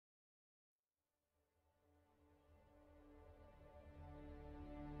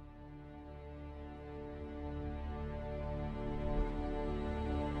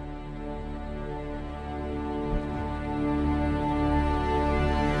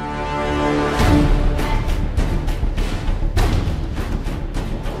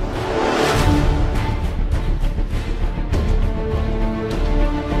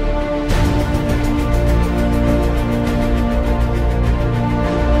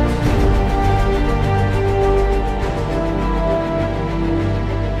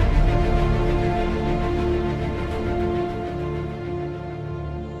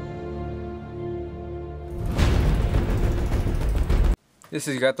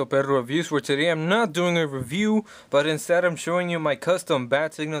This is GatoPerroReviews, where today I'm not doing a review, but instead I'm showing you my custom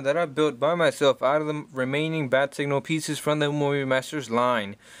Batsignal that I built by myself out of the remaining Batsignal pieces from the Movie Masters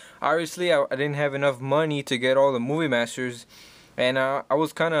line. Obviously, I didn't have enough money to get all the Movie Masters, and I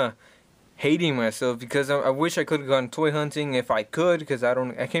was kind of hating myself because I wish I could have gone toy hunting if I could, because I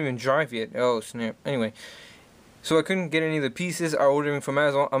can't even drive yet. Oh snap! Anyway. So I couldn't get any of the pieces. I ordered them from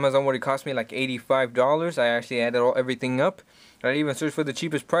Amazon. Amazon would have cost me like $85. I actually added everything up. I even searched for the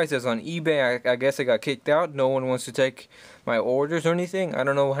cheapest prices on eBay. I guess I got kicked out. No one wants to take my orders or anything. I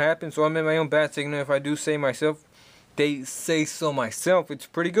don't know what happened. So I made my own Batsignal. If I do say so myself, it's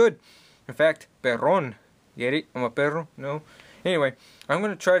pretty good. In fact, perrón. Get it? I'm a perro? No? Anyway, I'm going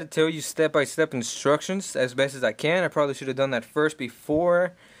to try to tell you step-by-step instructions as best as I can. I probably should have done that first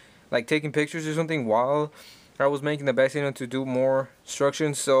before, like taking pictures or something while I was making the Batsignal to do more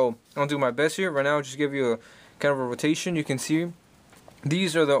instructions. So I'll do my best here. Right now I'll just give you a kind of a rotation. You can see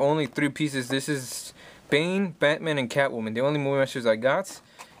these are the only three pieces. This is Bane, Batman, and Catwoman, the only Movie Masters I got,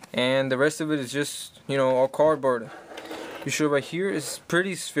 and the rest of it is just, you know, all cardboard. You show right here is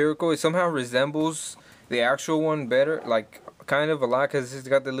pretty spherical. It somehow resembles the actual one better, like kind of a lot, because it's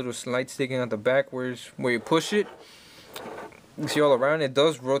got the little slide sticking out the back where you push it. You see all around it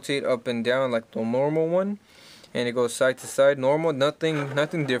does rotate up and down like the normal one, and it goes side to side normal.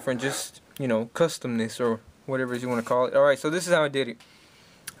 Nothing different, just, you know, customness or whatever you want to call it. Alright, so this is how I did it.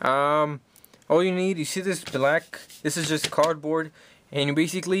 All you need, you see this black, this is just cardboard, and you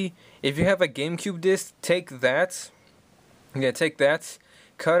basically, if you have a GameCube disc, take that,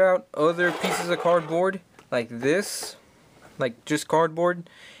 cut out other pieces of cardboard like this, like just cardboard,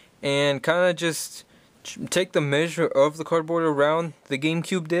 and kind of just take the measure of the cardboard around the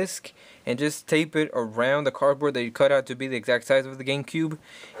GameCube disc and just tape it around the cardboard that you cut out to be the exact size of the GameCube.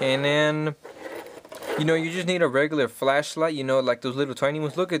 And then, you know, you just need a regular flashlight, you know, like those little tiny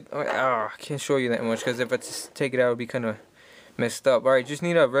ones. Look at, I can't show you that much because if I just take it out it would be kind of messed up. Alright, just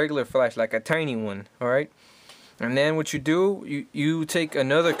need a regular flashlight, like a tiny one. Alright, and then what you do, you take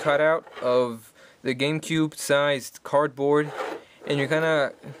another cutout of the GameCube sized cardboard, and you kind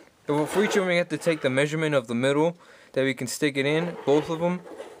of, well, for each of them you have to take the measurement of the middle that we can stick it in, both of them.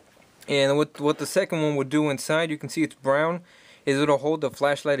 And what the second one would do inside, you can see it's brown, is it'll hold the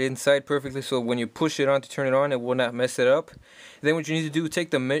flashlight inside perfectly, so when you push it on to turn it on, it will not mess it up. Then what you need to do,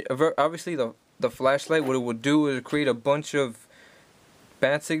 take obviously the flashlight, what it will do is create a bunch of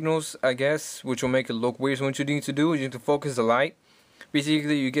Batsignals, I guess, which will make it look weird. So what you need to do is you need to focus the light.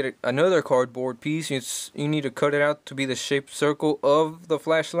 Basically, you get another cardboard piece. You need to cut it out to be the shaped circle of the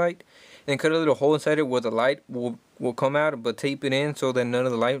flashlight, and cut a little hole inside it where the light will come out, but tape it in so that none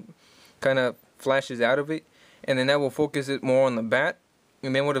of the light kind of flashes out of it, and then that will focus it more on the bat.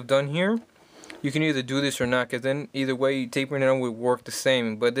 And then what I've done here, you can either do this or not, because then either way tapering it on would work the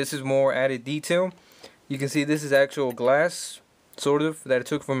same, but this is more added detail. You can see this is actual glass, sort of, that I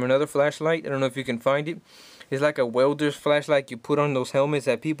took from another flashlight. I don't know if you can find it. It's like a welder's flashlight you put on those helmets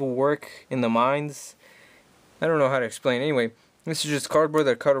that people work in the mines. I don't know how to explain. Anyway, this is just cardboard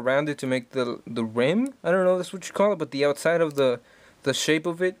that I cut around it to make the rim. I don't know if that's what you call it, but the outside of the shape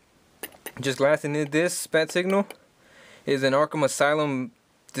of it, just glass. And then this Batsignal is an Arkham Asylum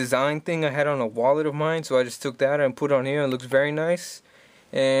design thing I had on a wallet of mine, so I just took that and put it on here, and it looks very nice.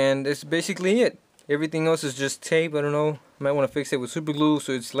 And that's basically it. Everything else is just tape. I don't know, I might want to fix it with super glue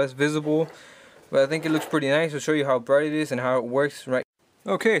so it's less visible, but I think it looks pretty nice. I'll show you how bright it is and how it works right.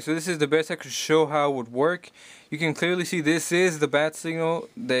 Okay, so this is the best I could show how it would work. You can clearly see this is the Batsignal,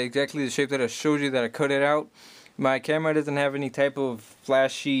 exactly the shape that I showed you, that I cut it out. My camera doesn't have any type of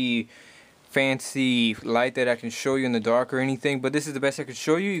flashy, fancy light that I can show you in the dark or anything, but this is the best I could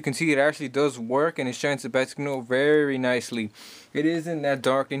show you. You can see it actually does work, and it shines the Batsignal very nicely. It isn't that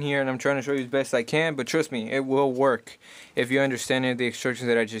dark in here, and I'm trying to show you as best I can, but trust me, it will work if you understand the instructions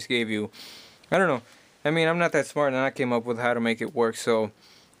that I just gave you. I don't know, I mean, I'm not that smart, and I came up with how to make it work, so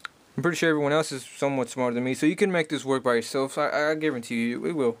I'm pretty sure everyone else is somewhat smarter than me, so you can make this work by yourself. I guarantee you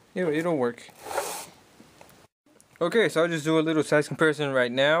it will. It'll work. Okay, so I'll just do a little size comparison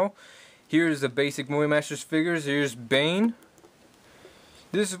right now. Here's the basic Movie Masters figures. Here's Bane.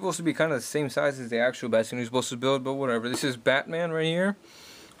 This is supposed to be kind of the same size as the actual Batsignal you're supposed to build, but whatever. This is Batman right here.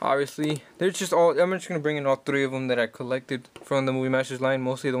 Obviously, they're just all, I'm just going to bring in all three of them that I collected from the Movie Masters line,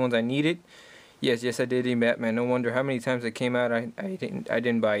 mostly the ones I needed. Yes, I did in Batman. No wonder how many times it came out I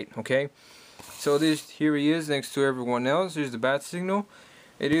didn't buy it, okay? So here he is next to everyone else. Here's the Batsignal.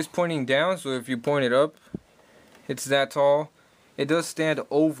 It is pointing down, so if you point it up, it's that tall. It does stand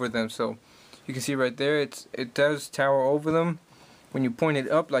over them, so you can see right there, it does tower over them when you point it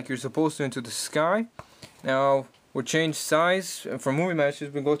up like you're supposed to into the sky. Now, we'll change size for movie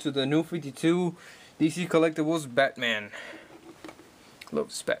matches. We'll go to the new 52 DC Collectibles Batman. Love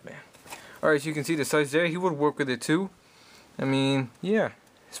this Batman. Alright, so you can see the size there. He would work with it too. I mean, yeah,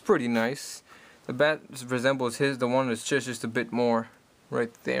 it's pretty nice. The bat resembles the one that's just a bit more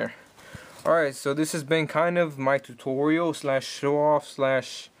right there. Alright, so this has been kind of my tutorial slash show off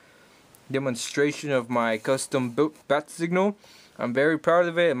slash demonstration of my custom built Batsignal. I'm very proud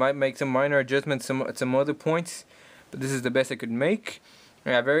of it. I might make some minor adjustments at some other points, but this is the best I could make.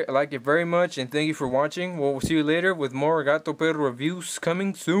 I like it very much, and thank you for watching. We'll see you later with more GatoPerroReviews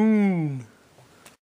coming soon.